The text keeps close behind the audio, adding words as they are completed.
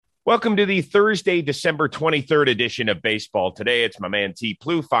Welcome to the Thursday, December 23rd edition of Baseball Today. It's my man T.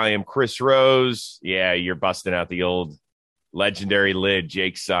 Plouffe. I am Chris Rose. Yeah, you're busting out the old legendary lid,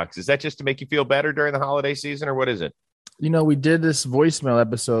 Jake Sucks. Is that just to make you feel better during the holiday season, or what is it? You know, we did this voicemail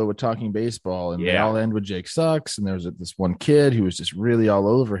episode with Talking Baseball, and they Yeah. all end with Jake Sucks. And there was this one kid who was just really all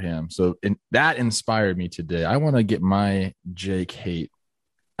over him. So that inspired me today. I want to get my Jake hate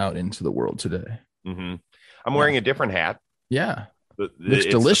out into the world today. Mm-hmm. I'm wearing a different hat. Yeah. It's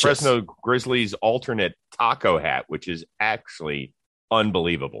delicious. the Fresno Grizzlies alternate taco hat, which is actually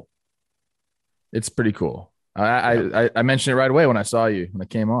unbelievable. It's pretty cool. I mentioned it right away when I saw you when I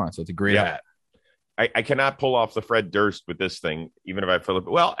came on. So it's a great hat. I cannot pull off the Fred Durst with this thing, even if I flip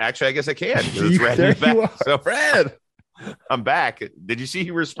it. Well, actually, I guess I can. It's red in the back. So, Fred, I'm back. Did you see he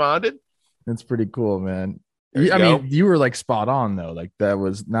responded? That's pretty cool, man. I mean, you were like spot on, though. Like that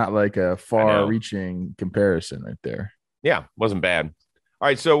was not like a far-reaching comparison right there. Yeah, wasn't bad. All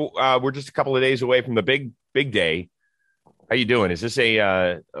right, so we're just a couple of days away from the big day. How you doing? Is this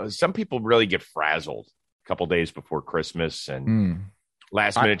some people really get frazzled a couple days before Christmas and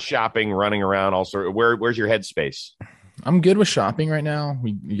last minute shopping, running around, all sort of. Where's your headspace? I'm good with shopping right now.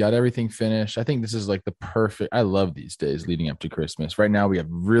 We got everything finished. I think this is like the perfect. I love these days leading up to Christmas. Right now we have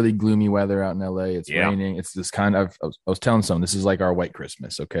really gloomy weather out in LA. It's raining. It's this kind of. I was telling someone this is like our white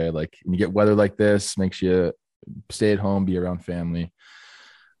Christmas. Okay, like when you get weather like this, makes you stay at home, be around family.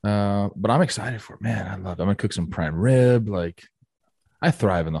 But I'm excited for it, man. I love it. I'm gonna cook some prime rib. Like I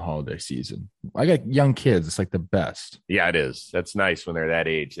thrive in the holiday season. I got young kids. It's like the best. Yeah, it is. That's nice when they're that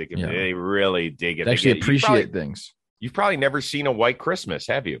age. They really dig it. They actually appreciate things. You've probably never seen a white Christmas,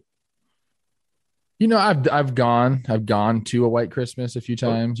 have you? You know, I've gone to a white Christmas a few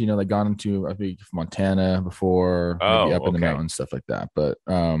times. You know, like gone into I think Montana before, maybe up in the mountains, stuff like that. But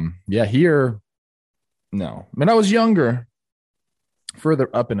yeah, here, no. When I was younger, further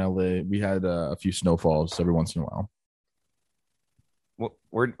up in LA, we had a few snowfalls every once in a while.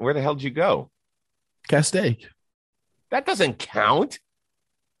 Where the hell did you go? Castaic. That doesn't count.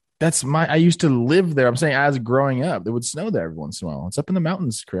 I used to live there. I'm saying as growing up, it would snow there every once in a while. It's up in the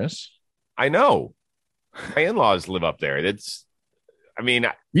mountains, Chris. I know. My in-laws live up there. You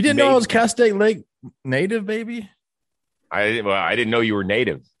didn't know I was Castaic Lake native, baby? I didn't know you were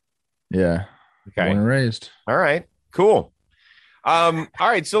native. Yeah. Okay. Born and raised. All right. Cool. All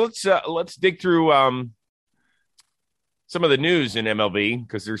right. So let's dig through some of the news in MLB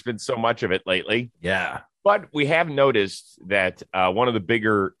because there's been so much of it lately. Yeah. But we have noticed that one of the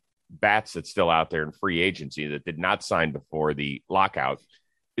bigger bats that's still out there in free agency that did not sign before the lockout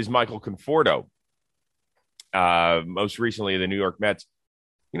is Michael Conforto. Most recently, the New York Mets.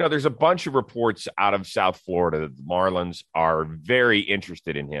 You know, there's a bunch of reports out of South Florida that the Marlins are very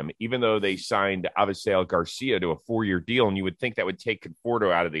interested in him, even though they signed Avisail Garcia to a 4-year deal. And you would think that would take Conforto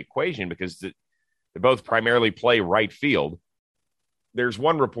out of the equation because they both primarily play right field. There's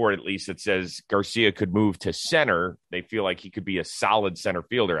one report, at least, that says Garcia could move to center. They feel like he could be a solid center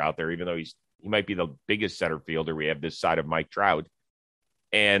fielder out there, even though he might be the biggest center fielder we have this side of Mike Trout,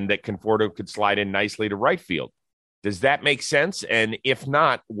 and that Conforto could slide in nicely to right field. Does that make sense? And if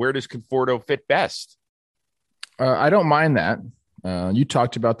not, where does Conforto fit best? I don't mind that. You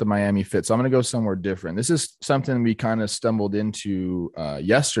talked about the Miami fit, so I'm going to go somewhere different. This is something we kind of stumbled into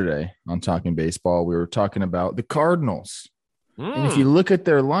yesterday on Talking Baseball. We were talking about the Cardinals. And if you look at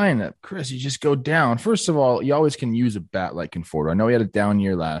their lineup, Chris, you just go down. First of all, you always can use a bat like Conforto. I know he had a down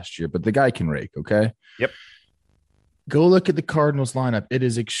year last year, but the guy can rake, okay? Yep. Go look at the Cardinals lineup. It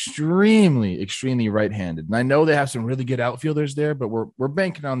is extremely, extremely right-handed. And I know they have some really good outfielders there, but we're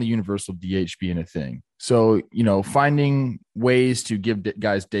banking on the universal DH being a thing. So, you know, finding ways to give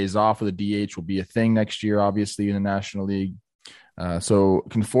guys days off with a DH will be a thing next year, obviously, in the National League. So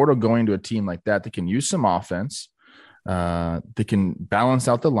Conforto going to a team like that can use some offense. They can balance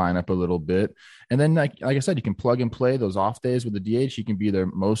out the lineup a little bit. And then, like I said, you can plug and play those off days with the DH. You can be there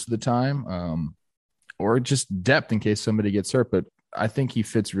most of the time. Or just depth in case somebody gets hurt. But I think he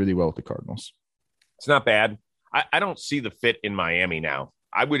fits really well with the Cardinals. It's not bad. I don't see the fit in Miami now.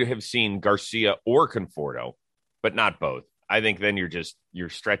 I would have seen Garcia or Conforto, but not both. I think then you're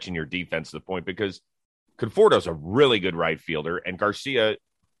stretching your defense to the point because Conforto's a really good right fielder and Garcia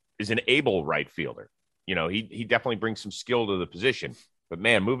is an able right fielder. You know, he definitely brings some skill to the position. But,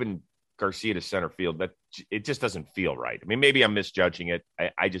 man, moving Garcia to center field, it just doesn't feel right. I mean, maybe I'm misjudging it.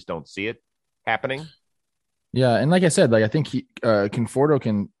 I just don't see it happening. Yeah, and like I said, I think Conforto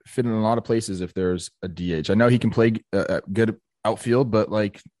can fit in a lot of places if there's a DH. I know he can play good outfield, but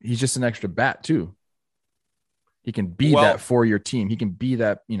he's just an extra bat too. He can be that for your team. He can be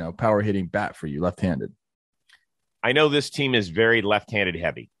that power hitting bat for you, left-handed. I know this team is very left-handed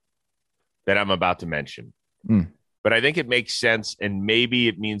heavy. that I'm about to mention. Mm. But I think it makes sense, and maybe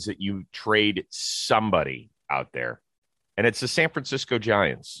it means that you trade somebody out there, and it's the San Francisco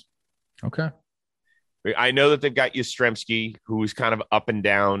Giants. Okay. I know that they've got Yastrzemski, who was kind of up and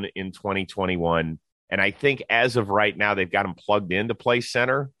down in 2021, and I think as of right now, they've got him plugged in to play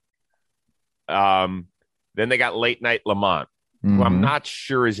center. Then they got Late Night Lamont, who I'm not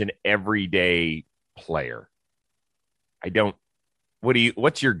sure is an everyday player. I don't.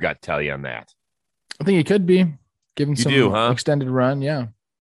 What's your gut tell you on that? I think he could be given some huh? extended run. Yeah,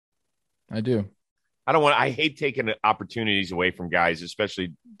 I do. I hate taking opportunities away from guys,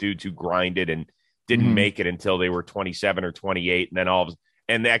 especially dudes who grinded and didn't make it until they were 27 or 28. And then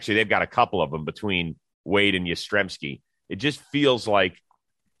and actually they've got a couple of them between Wade and Yastrzemski. It just feels like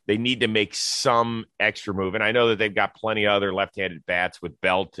they need to make some extra move. And I know that they've got plenty of other left-handed bats with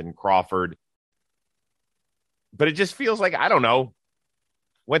Belt and Crawford, but it just feels like, I don't know,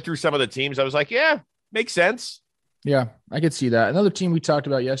 went through some of the teams. I was like, yeah, makes sense. Yeah, I could see that. Another team we talked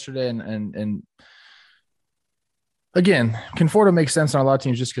about yesterday, and again, Conforto makes sense on a lot of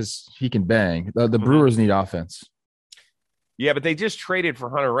teams just because he can bang. The Brewers need offense. Yeah, but they just traded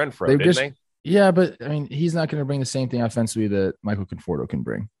for Hunter Renfroe, didn't they? Yeah, but I mean, he's not going to bring the same thing offensively that Michael Conforto can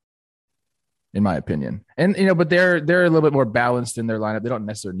bring, in my opinion. And but they're a little bit more balanced in their lineup. They don't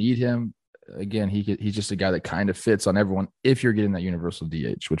necessarily need him. Again, he's just a guy that kind of fits on everyone if you're getting that universal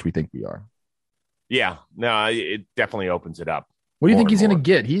DH, which we think we are. Yeah, no, it definitely opens it up. What do you think he's going to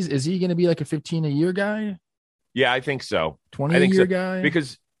get? Is he going to be like a 15 a year guy? Yeah, I think so. 20 a year guy?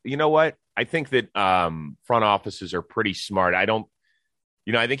 Because you know what? I think that front offices are pretty smart. I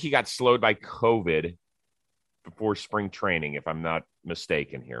think he got slowed by COVID before spring training, if I'm not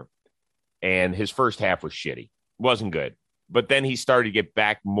mistaken here. And his first half was shitty. Wasn't good. But then he started to get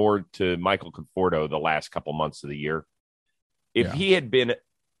back more to Michael Conforto the last couple months of the year. If he had been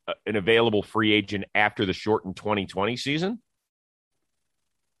an available free agent after the shortened 2020 season,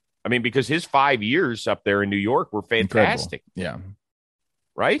 I mean, because his 5 years up there in New York were fantastic. Incredible. Yeah.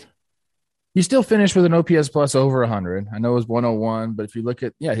 Right? He still finished with an OPS plus over 100. I know it was 101, but if you look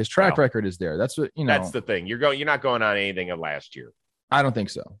at, his track record is there. That's what, That's the thing. You're not going on anything of last year. I don't think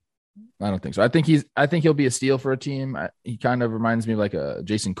so. I think he'll be a steal for a team. He kind of reminds me of like a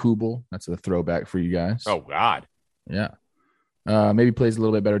Jason Kubel. That's a throwback for you guys. Oh God. Yeah. Maybe plays a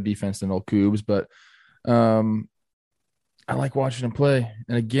little bit better defense than old Cubes, but I like watching him play.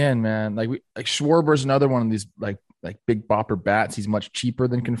 And again, man, like Schwarber's another one of these like big bopper bats. He's much cheaper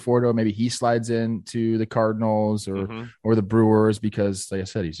than Conforto. Maybe he slides into the Cardinals or the Brewers because, like I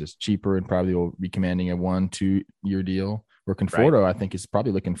said, he's just cheaper and probably will be commanding a 1-2 year deal. Where Conforto, I think, is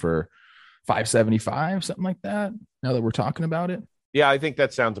probably looking for $575, something like that. Now that we're talking about it. Yeah, I think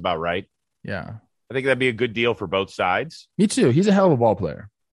that sounds about right. Yeah. I think that'd be a good deal for both sides. Me too. He's a hell of a ball player.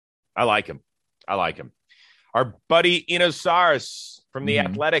 I like him. Our buddy Inosaurus from The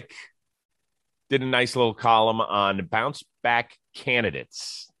Athletic did a nice little column on bounce back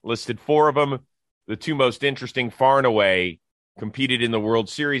candidates. Listed 4 of them. The 2 most interesting, far and away, competed in the World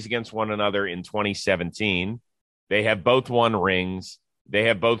Series against one another in 2017. They have both won rings. They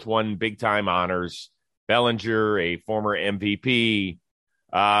have both won big-time honors. Bellinger, a former MVP.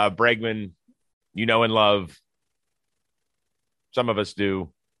 Bregman, and love. Some of us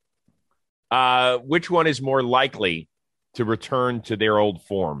do. Which one is more likely to return to their old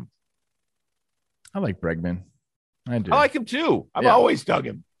form? I like Bregman. I do. I like him too. I've always dug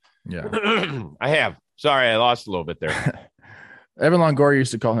him. Yeah. I have. Sorry, I lost a little bit there. Evan Longoria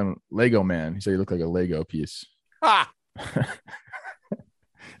used to call him Lego Man. He said he looked like a Lego piece.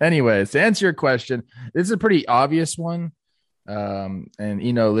 Anyways, to answer your question, this is a pretty obvious one. And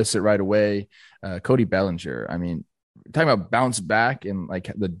lists it right away. Cody Bellinger. I mean, talking about bounce back and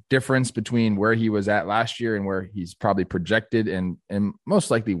like the difference between where he was at last year and where he's probably projected and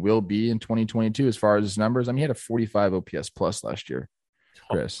most likely will be in 2022 as far as his numbers. I mean, he had a 45 OPS plus last year,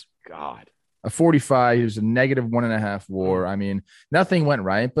 Chris. Oh, God. A 45. He was a negative 1.5 WAR. I mean, nothing went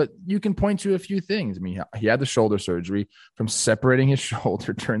right, but you can point to a few things. I mean, he had the shoulder surgery from separating his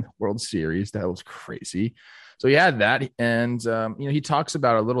shoulder during the World Series. That was crazy. So he had that. And, he talks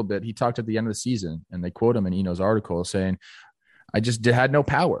about it a little bit. He talked at the end of the season, and they quote him in Eno's article saying, I just had no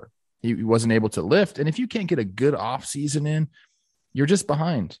power. He wasn't able to lift. And if you can't get a good off season in, you're just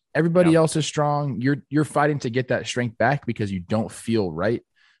behind. Everybody else is strong. You're fighting to get that strength back because you don't feel right.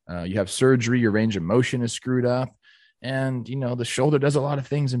 You have surgery, your range of motion is screwed up. And, the shoulder does a lot of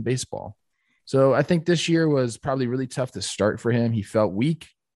things in baseball. So I think this year was probably really tough to start for him. He felt weak.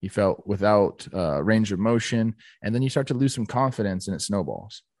 He felt without range of motion. And then you start to lose some confidence and it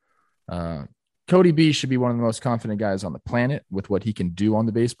snowballs. Cody B should be one of the most confident guys on the planet with what he can do on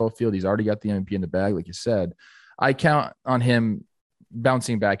the baseball field. He's already got the MVP in the bag, like you said. I count on him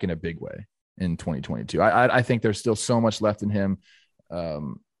bouncing back in a big way in 2022. I think there's still so much left in him.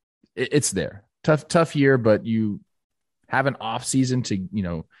 It's there. Tough year, but you have an off season to,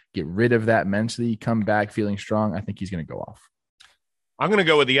 get rid of that mentally, come back feeling strong. I think he's going to go off. I'm going to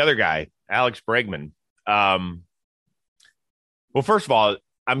go with the other guy, Alex Bregman. Well, first of all,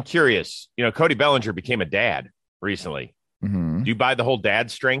 I'm curious. Cody Bellinger became a dad recently. Mm-hmm. Do you buy the whole dad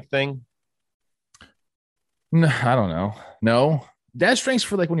strength thing? No, I don't know. No. Dad strength's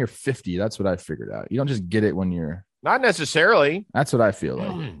for like when you're 50. That's what I figured out. You don't just get it when you're... Not necessarily. That's what I feel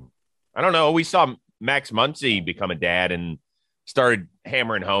like. I don't know. We saw Max Muncy become a dad and started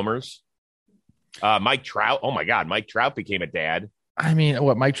hammering homers. Mike Trout. Oh, my God. Mike Trout became a dad. I mean,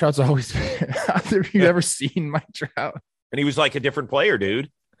 what? Mike Trout's always been... Have you ever seen Mike Trout? And he was like a different player, dude.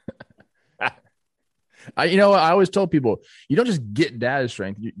 I always told people, you don't just get dad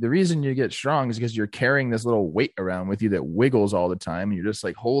strength. The reason you get strong is because you're carrying this little weight around with you that wiggles all the time. And you're just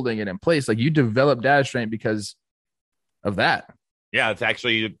like holding it in place. Like you develop dad strength because of that. Yeah, it's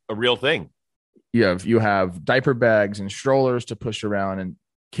actually a real thing. You have diaper bags and strollers to push around and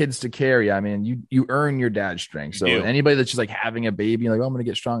kids to carry. I mean, you earn your dad strength. So anybody that's just like having a baby, like, oh, I'm going to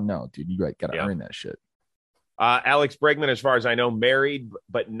get strong. No, dude, you got to earn that shit. Alex Bregman, as far as I know, married,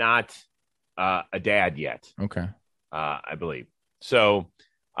 but not a dad yet. Okay. I believe. So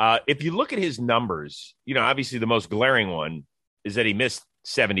if you look at his numbers, obviously the most glaring one is that he missed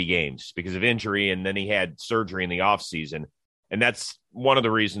 70 games because of injury, and then he had surgery in the offseason. And that's one of the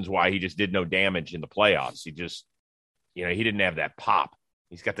reasons why he just did no damage in the playoffs. He just, he didn't have that pop.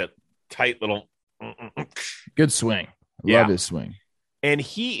 He's got that tight little. Good swing. Love his swing. And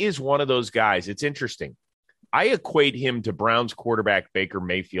he is one of those guys. It's interesting. I equate him to Browns quarterback Baker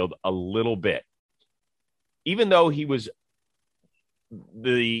Mayfield a little bit. Even though he was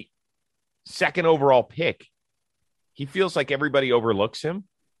the second overall pick, he feels like everybody overlooks him.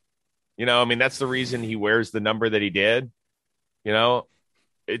 That's the reason he wears the number that he did. I'm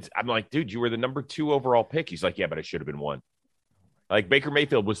like, dude, you were the number 2 overall pick. He's like, yeah, but I should have been 1. Like Baker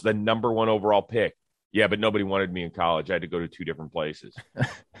Mayfield was the number 1 overall pick. Yeah, but nobody wanted me in college. I had to go to 2 different places.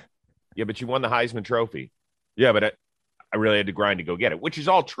 Yeah, but you won the Heisman Trophy. Yeah, but I really had to grind to go get it, which is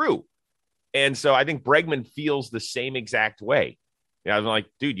all true. And so I think Bregman feels the same exact way. I was like,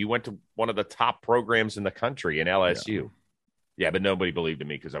 dude, you went to one of the top programs in the country in LSU. Yeah, but nobody believed in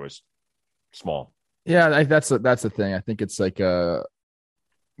me because I was small. Yeah, that's the thing. I think it's like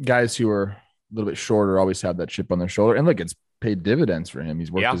guys who are a little bit shorter always have that chip on their shoulder. And look, it's paid dividends for him.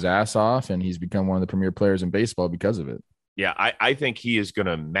 He's worked his ass off, and he's become one of the premier players in baseball because of it. Yeah, I think he is going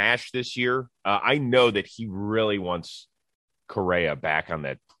to mash this year. I know that he really wants Correa back on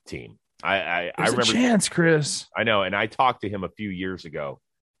that team. I remember a chance, Chris. I know, and I talked to him a few years ago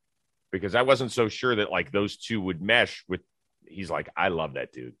because I wasn't so sure that like those two would mesh with. He's like, I love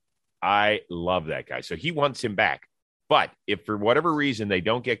that dude. I love that guy. So he wants him back. But if for whatever reason they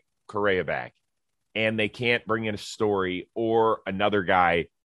don't get Correa back and they can't bring in a Story or another guy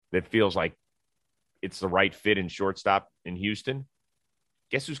that feels like it's the right fit in shortstop in Houston,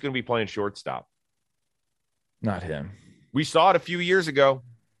 guess who's going to be playing shortstop? Not him. We saw it a few years ago.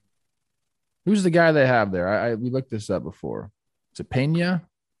 Who's the guy they have there? We looked this up before. Is it Pena?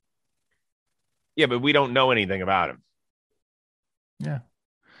 Yeah, but we don't know anything about him. Yeah.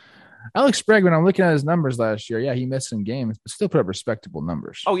 Alex Bregman, I'm looking at his numbers last year. Yeah, he missed some games, but still put up respectable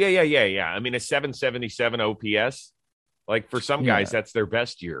numbers. Oh, yeah. I mean, a 777 OPS. Like for some guys, that's their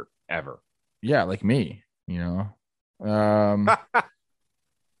best year ever. Yeah, like me, yeah,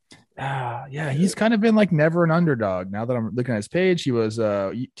 he's kind of been like never an underdog. Now that I'm looking at his page, he was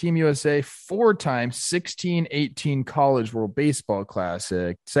Team USA 4 times, 16, 18 College World Baseball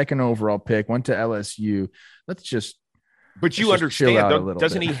Classic, 2nd overall pick, went to LSU. But you understand,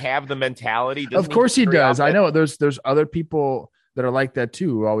 doesn't he have the mentality? Of course he does. I know there's other people that are like that too,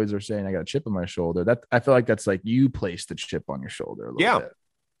 who always are saying, I got a chip on my shoulder. That I feel like that's like you place the chip on your shoulder a little bit.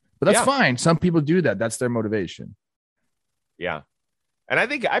 But that's fine. Some people do that. That's their motivation. Yeah. And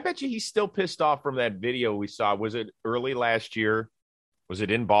I bet you he's still pissed off from that video we saw. Was it early last year? Was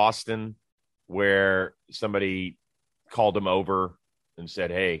it in Boston where somebody called him over and said,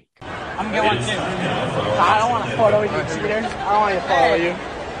 hey, I'm going to. I don't want to photo with you, cheater. I don't want to photo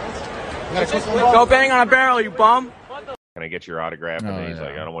you. Go bang on a barrel, you bum. Can I get your autograph? And he's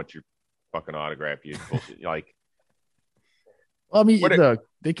like, I don't want your fucking autograph. You bullshit. Like, well, I mean, look,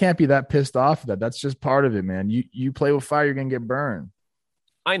 they can't be that pissed off that. That's just part of it, man. You play with fire, you're gonna get burned.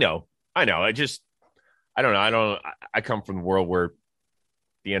 I know. I don't know. I come from the world where, at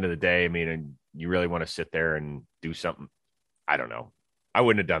the end of the day, I mean, you really want to sit there and do something. I don't know. I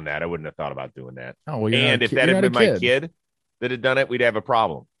wouldn't have done that. I wouldn't have thought about doing that. Oh, well, and if that had been my kid that had done it, we'd have a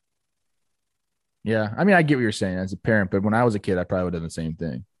problem. Yeah. I mean, I get what you're saying as a parent, but when I was a kid, I probably would have done the same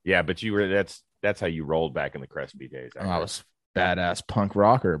thing. Yeah, but you were that's how you rolled back in the Crespi days. I was badass punk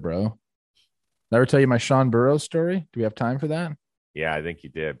rocker, bro. Did I ever tell you my Sean Burrows story? Do we have time for that? Yeah, I think you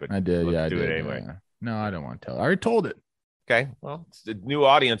did, but I did. Yeah, I do did it anyway. Yeah. No, I don't want to tell. I already told it. Okay. Well, it's a new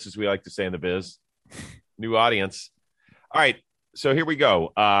audience, as we like to say in the biz. New audience. All right. So here we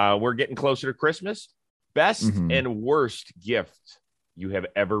go. We're getting closer to Christmas. Best and worst gift you have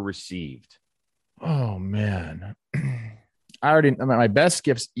ever received. Oh man. My best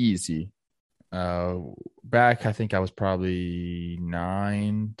gift's easy. Back, I think I was probably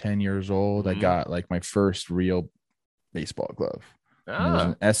 9-10 years old. I got like my first real baseball glove. It was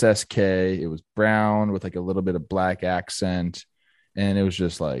an SSK. It was brown with like a little bit of black accent. And it was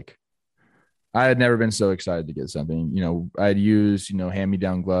just like, I had never been so excited to get something. You know, I'd use,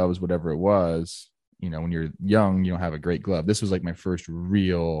 hand-me-down gloves, whatever it was. You know, when you're young, you don't have a great glove. This was like my first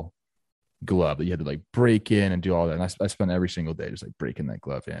real glove that you had to like break in and do all that. And I spent every single day just like breaking that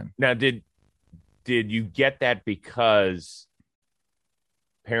glove in. Now, did you get that because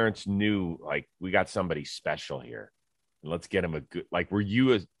parents knew like we got somebody special here? Let's get him a good, like, were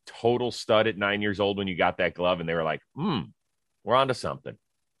you a total stud at 9 years old when you got that glove and they were like, we're onto something?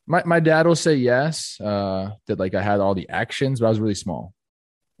 My dad will say yes, that like I had all the actions, but I was really small.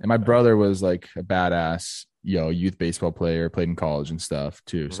 And my brother was like a badass, youth baseball player, played in college and stuff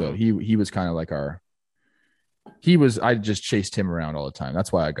too. Mm-hmm. So he was kind of like I just chased him around all the time.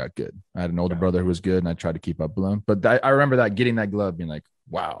 That's why I got good. I had an older brother who was good and I tried to keep up with him. But I remember that getting that glove being like,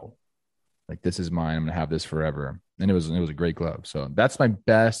 wow, like this is mine. I'm going to have this forever. And it was a great glove. So that's my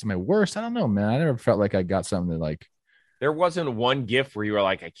best. My worst, I don't know, man. I never felt like I got something that like. There wasn't one gift where you were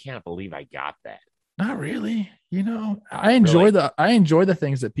like, I can't believe I got that. Not really. I enjoy the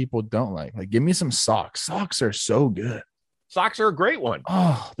things that people don't like. Like, give me some socks. Socks are so good. Socks are a great one.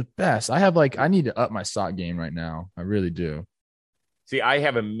 Oh, the best. I need to up my sock game right now. I really do. See, I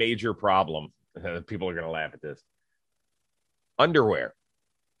have a major problem. People are going to laugh at this. Underwear.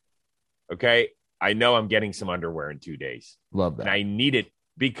 Okay. I know I'm getting some underwear in 2 days. Love that. And I need it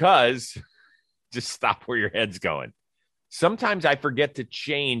because just stop where your head's going. Sometimes I forget to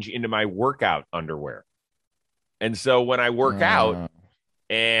change into my workout underwear. And so when I work out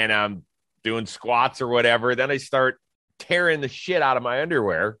and I'm doing squats or whatever, then I start tearing the shit out of my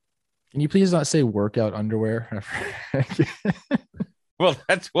underwear. Can you please not say workout underwear? Well,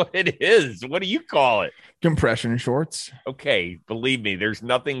 that's what it is. What do you call it? Compression shorts. Okay. Believe me, there's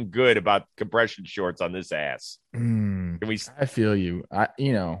nothing good about compression shorts on this ass. I feel you.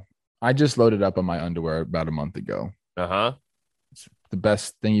 I just loaded up on my underwear about a month ago. It's the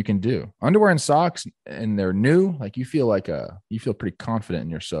best thing you can do. Underwear and socks, and they're new. Like you feel pretty confident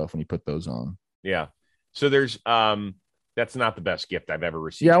in yourself when you put those on. Yeah. So there's that's not the best gift I've ever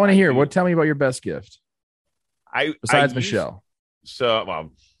received. Yeah, I want to hear. Tell me about your best gift. Besides Michelle.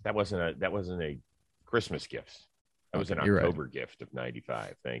 That wasn't a Christmas gift. That was an October gift of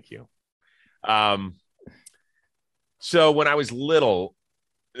 95. Thank you. So when I was little,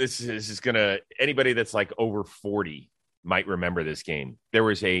 this is gonna, anybody that's like over 40 might remember this game. There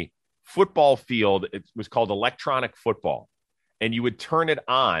was a football field. It was called electronic football, and you would turn it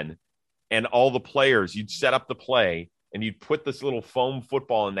on, and all the players, you'd set up the play, and you'd put this little foam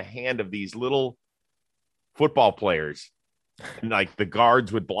football in the hand of these little football players, and like the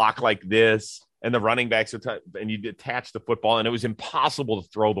guards would block like this, and the running backs would and you'd attach the football, and it was impossible to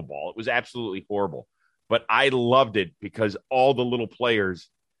throw the ball. It was absolutely horrible, but I loved it because all the little players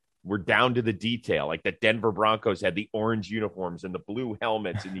were down to the detail. Like the Denver Broncos had the orange uniforms and the blue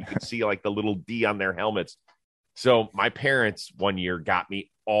helmets, and you could see like the little D on their helmets. So my parents one year got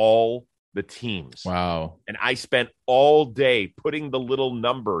me all the teams. Wow. And I spent all day putting the little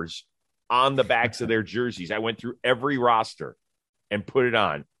numbers on the backs of their jerseys. I went through every roster and put it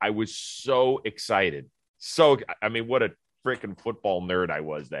on. I was so excited. What a freaking football nerd I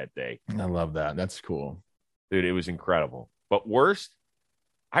was that day. I love that. That's cool. Dude, it was incredible. But worst,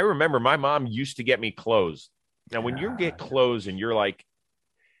 I remember my mom used to get me clothes. Now, when you get clothes and you're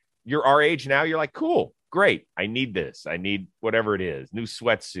our age now, you're like, cool, great. I need this. I need whatever it is. New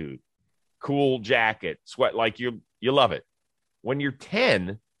sweatsuit, cool jacket, sweat. Like you love it. When you're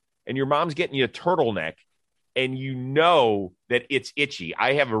 10 and your mom's getting you a turtleneck and you know that it's itchy.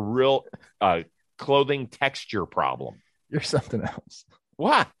 I have a real clothing texture problem. You're something else.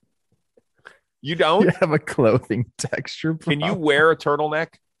 What? You don't? You have a clothing texture problem. Can you wear a turtleneck?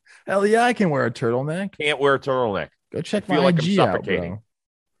 Hell yeah, I can wear a turtleneck. Can't wear a turtleneck. Go check my IG out, bro.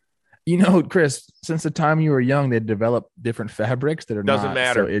 You know, Chris, since the time you were young, they developed different fabrics that are Doesn't not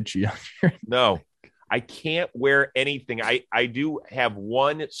matter. so itchy on your. No, I can't wear anything. I do have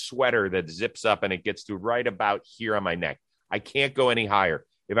one sweater that zips up and it gets to right about here on my neck. I can't go any higher.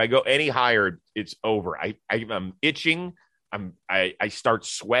 If I go any higher, it's over. I'm itching. I start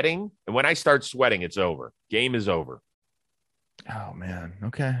sweating, and when I start sweating, it's over. Game is over. Oh man.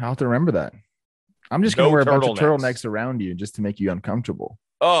 Okay, I'll have to remember that. I'm just gonna No wear a bunch of turtlenecks. turtlenecks around you just to make you uncomfortable.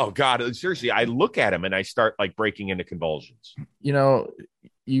 Oh God, seriously, I look at him and I start like breaking into convulsions. You know,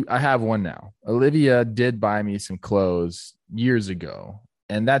 I have one now. Olivia did buy me some clothes years ago,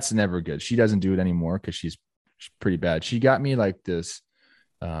 and that's never good. She doesn't do it anymore because she's pretty bad. She got me like this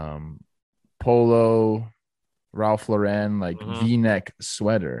polo Ralph Lauren like V-neck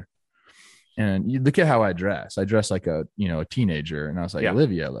sweater. And you look at how I dress. I dress like a teenager. And I was like,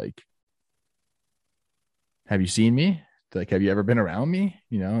 Olivia, like, have you seen me? Like, have you ever been around me?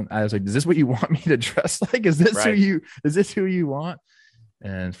 I was like, is this what you want me to dress like? Is this who you want?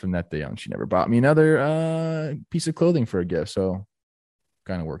 And from that day on, she never bought me another piece of clothing for a gift. So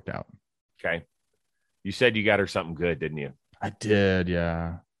kind of worked out. Okay. You said you got her something good, didn't you? I did.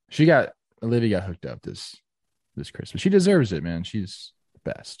 Yeah. Olivia got hooked up this Christmas. She deserves it, man. She's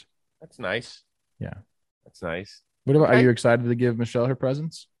the best. That's nice. Yeah. That's nice. What about, are you excited to give Michelle her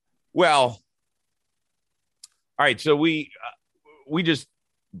presents? Well, all right. So we just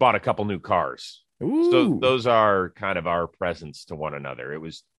bought a couple new cars. Ooh. So those are kind of our presents to one another. It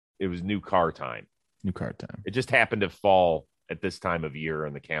was new car time. New car time. It just happened to fall at this time of year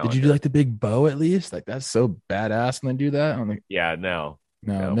on the calendar. Did you do like the big bow at least? Like that's so badass when they do that. No,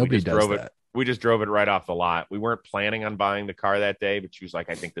 nobody does that. We just drove it right off the lot. We weren't planning on buying the car that day, but she was like,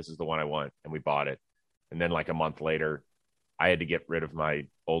 I think this is the one I want. And we bought it. And then like a month later, I had to get rid of my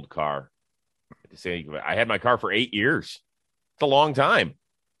old car. I had my car for 8 years. It's a long time.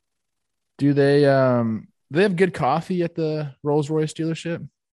 Do they have good coffee at the Rolls-Royce dealership?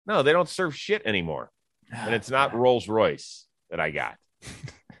 No, they don't serve shit anymore. And it's not Rolls-Royce that I got.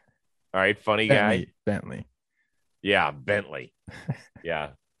 All right, funny guy. Bentley. Yeah, Bentley. Yeah.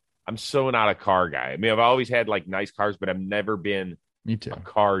 I'm so not a car guy. I mean, I've always had like nice cars, but I've never been Me too. a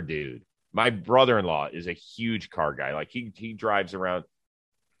car dude. My brother-in-law is a huge car guy. Like he drives around.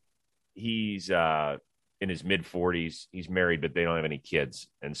 He's in his mid 40s. He's married, but they don't have any kids.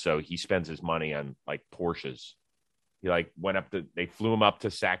 And so he spends his money on like Porsches. He like they flew him up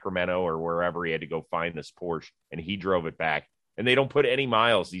to Sacramento or wherever he had to go find this Porsche, and he drove it back. And they don't put any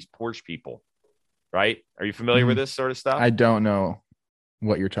miles, these Porsche people. Right? Are you familiar with this sort of stuff? I don't know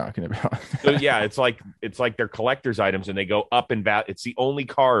what you're talking about. So yeah, it's like they're collector's items and they go up in value. It's the only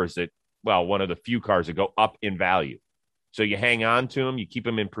cars one of the few cars that go up in value. So you hang on to them, you keep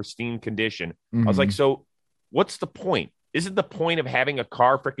them in pristine condition. I was like, so what's the point? Isn't the point of having a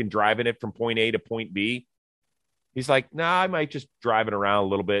car freaking driving it from point A to point B? He's like, nah, I might just drive it around a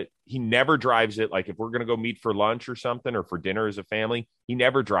little bit. He never drives it. Like if we're going to go meet for lunch or something or for dinner as a family, he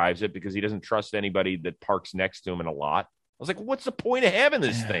never drives it because he doesn't trust anybody that parks next to him in a lot. I was like, what's the point of having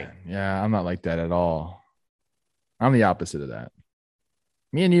this thing? Yeah, I'm not like that at all. I'm the opposite of that.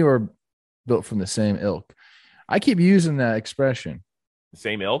 Me and you are built from the same ilk. I keep using that expression. The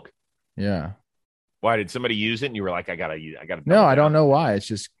same ilk? Yeah. Why did somebody use it and you were like, I gotta. No, I don't know why.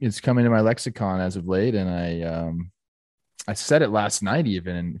 It's coming to my lexicon as of late, and I said it last night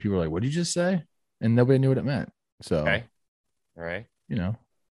even, and people were like, "What did you just say?" And nobody knew what it meant. So, okay. All right,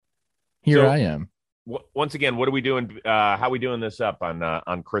 here I am. Once again, what are we doing? How are we doing this up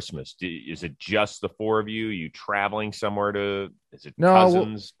on Christmas? Is it just the four of you? Are you traveling somewhere is it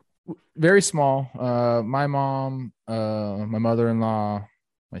cousins? Very small. My mom, my mother-in-law,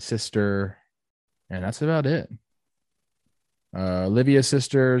 my sister, and that's about it. Olivia's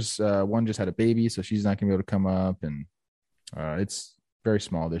sisters, one just had a baby, so she's not gonna be able to come up, and it's very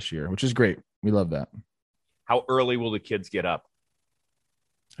small this year, which is great. We love that. How early will the kids get up?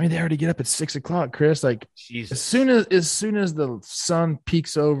 I mean, they already get up at 6 o'clock, Chris. Like Jesus. as soon as the sun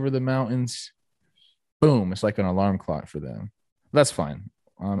peaks over the mountains, boom! It's like an alarm clock for them. That's fine.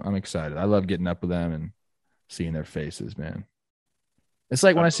 I'm excited. I love getting up with them and seeing their faces, man. It's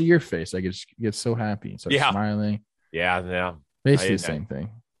like when I see your face, I get so happy and start smiling. Yeah. Basically the same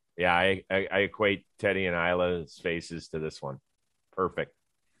thing. Yeah, I equate Teddy and Isla's faces to this one. Perfect.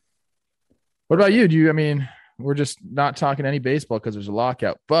 What about you? We're just not talking any baseball because there's a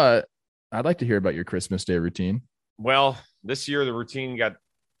lockout, but I'd like to hear about your Christmas Day routine. Well, this year the routine got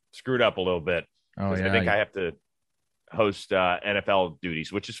screwed up a little bit. Oh, yeah. I think I have to host NFL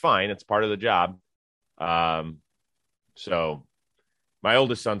duties, which is fine. It's part of the job. So my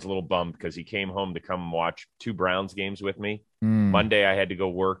oldest son's a little bummed because he came home to come watch 2 Browns games with me. Monday, I had to go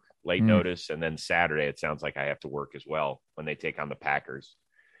work late notice. And then Saturday, it sounds like I have to work as well when they take on the Packers.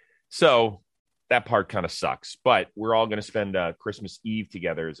 So that part kind of sucks, but we're all going to spend Christmas Eve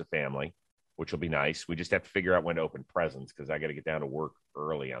together as a family, which will be nice. We just have to figure out when to open presents because I got to get down to work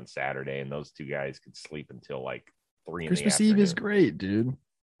early on Saturday, and those two guys could sleep until like 3 in the afternoon. Christmas Eve is great, dude.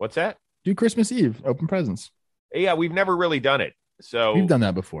 What's that? Do Christmas Eve, open presents. Yeah, we've never really done it. So we've done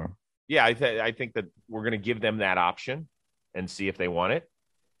that before. Yeah, I think that we're going to give them that option and see if they want it.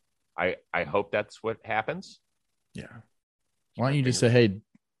 I hope that's what happens. Yeah. Why don't you just say, hey,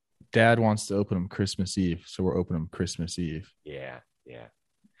 Dad wants to open them Christmas Eve, so we're opening them Christmas Eve. Yeah.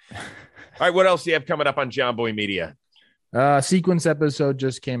 All right, what else do you have coming up on John Boy Media? Sequence episode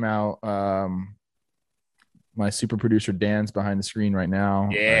just came out. My super producer Dan's behind the screen right now.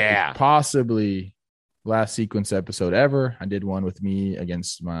 Yeah. Possibly last sequence episode ever. I did one with me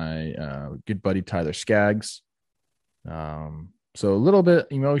against my good buddy Tyler Skaggs. So a little bit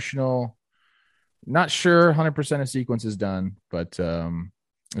emotional. Not sure 100% of sequence is done, but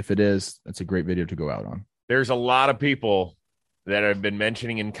if it is, that's a great video to go out on. There's a lot of people that have been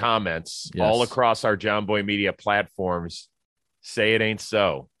mentioning in comments all across our John Boy Media platforms say it ain't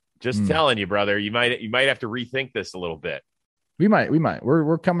so. Just telling you, brother, you might have to rethink this a little bit. We might.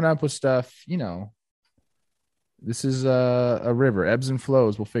 We're coming up with stuff, This is a river, ebbs and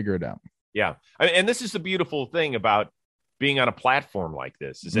flows. We'll figure it out. Yeah. And this is the beautiful thing about being on a platform like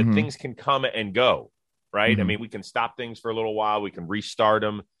this is that things can come and go, right? I mean, we can stop things for a little while. We can restart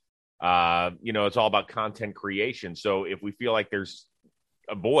them. It's all about content creation. So if we feel like there's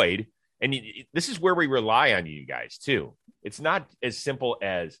a void, and this is where we rely on you guys too. It's not as simple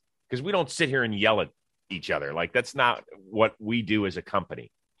as, because we don't sit here and yell at each other. Like, that's not what we do as a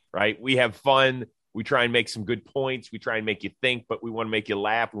company, right? We have fun. We try and make some good points. We try and make you think, but we want to make you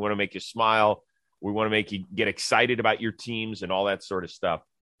laugh. We want to make you smile. We want to make you get excited about your teams and all that sort of stuff.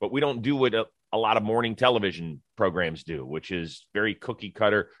 But we don't do what a lot of morning television programs do, which is very cookie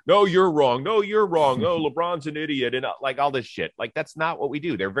cutter. No, you're wrong. No, you're wrong. No, LeBron's an idiot. And like all this shit. Like, that's not what we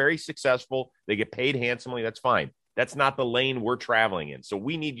do. They're very successful. They get paid handsomely. That's fine. That's not the lane we're traveling in. So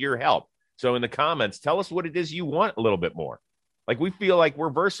we need your help. So in the comments, tell us what it is you want a little bit more. Like, we feel like we're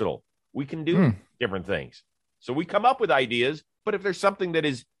versatile. We can do different things. So we come up with ideas, but if there's something that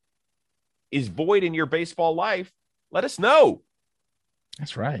is void in your baseball life, let us know.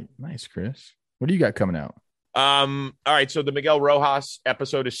 That's right. Nice, Chris. What do you got coming out? All right. So the Miguel Rojas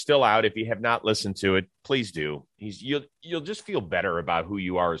episode is still out. If you have not listened to it, please do. You'll just feel better about who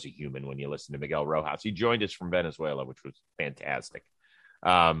you are as a human when you listen to Miguel Rojas. He joined us from Venezuela, which was fantastic.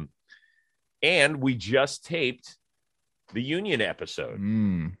 And we just taped the Union episode.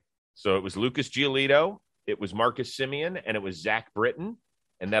 So it was Lucas Giolito, it was Marcus Simeon, and it was Zach Britton.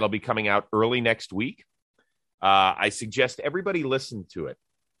 And that'll be coming out early next week. I suggest everybody listen to it,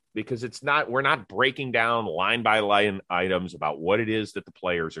 because we're not breaking down line by line items about what it is that the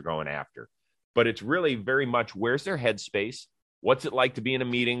players are going after, but it's really very much where's their headspace, what's it like to be in a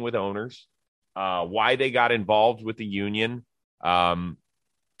meeting with owners, why they got involved with the Union. And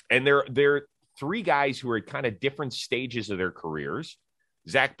they're three guys who are at kind of different stages of their careers.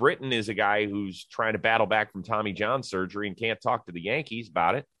 Zach Britton is a guy who's trying to battle back from Tommy John surgery and can't talk to the Yankees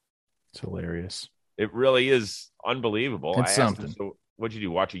about it. It's hilarious. It really is unbelievable. It's something. Him, so what'd you do?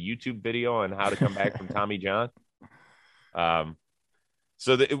 Watch a YouTube video on how to come back from Tommy John? I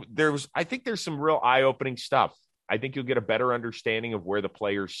think there's some real eye-opening stuff. I think you'll get a better understanding of where the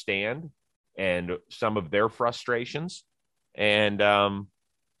players stand and some of their frustrations. And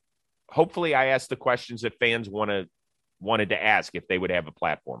hopefully I asked the questions that fans wanted to ask if they would have a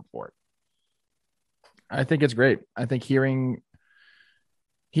platform for it. I think it's great. I think hearing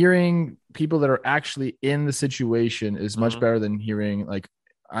people that are actually in the situation is much better than hearing, like,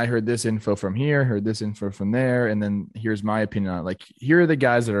 I heard this info from here, heard this info from there, and then here's my opinion on it. Like, here are the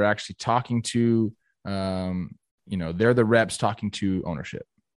guys that are actually talking to, they're the reps talking to ownership.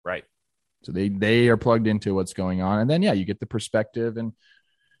 Right. So they are plugged into what's going on. And then, you get the perspective, and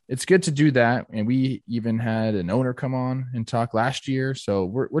it's good to do that. And we even had an owner come on and talk last year. So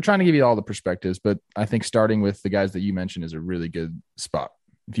we're trying to give you all the perspectives, but I think starting with the guys that you mentioned is a really good spot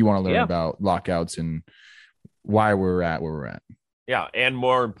if you want to learn about lockouts and why we're at where we're at. Yeah. And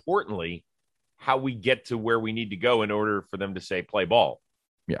more importantly, how we get to where we need to go in order for them to say play ball.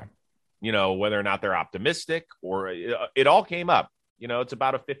 Yeah. Whether or not they're optimistic or it all came up. It's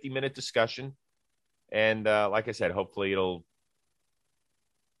about a 50-minute discussion. And like I said, hopefully it'll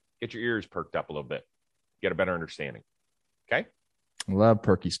get your ears perked up a little bit, get a better understanding. Okay. Love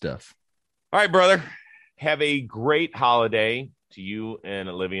perky stuff. All right, brother. Have a great holiday. to you and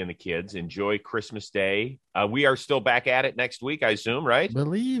Olivia and the kids. Enjoy Christmas Day. We are still back at it next week, I assume, right?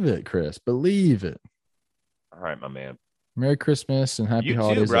 Believe it, Chris. Believe it. All right, my man. Merry Christmas and happy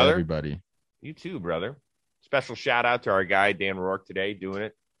holidays to everybody. You too, brother. Special shout out to our guy, Dan Rourke, today doing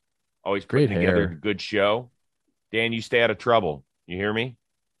it. Always Great putting together a good show. Dan, you stay out of trouble. You hear me?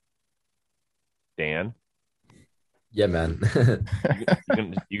 Dan? Yeah, man.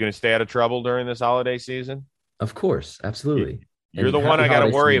 you gonna stay out of trouble during this holiday season? Of course. Absolutely. You're the one I got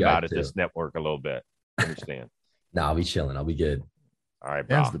to worry about at this network a little bit. Understand? Nah, I'll be chilling. I'll be good. All right,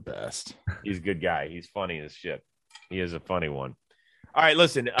 Dan's the best. He's a good guy. He's funny as shit. He is a funny one. All right,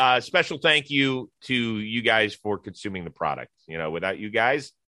 listen, special thank you to you guys for consuming the product. Without you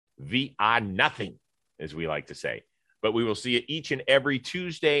guys, we are nothing, as we like to say. But we will see you each and every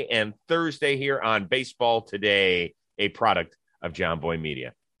Tuesday and Thursday here on Baseball Today, a product of John Boy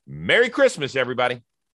Media. Merry Christmas, everybody.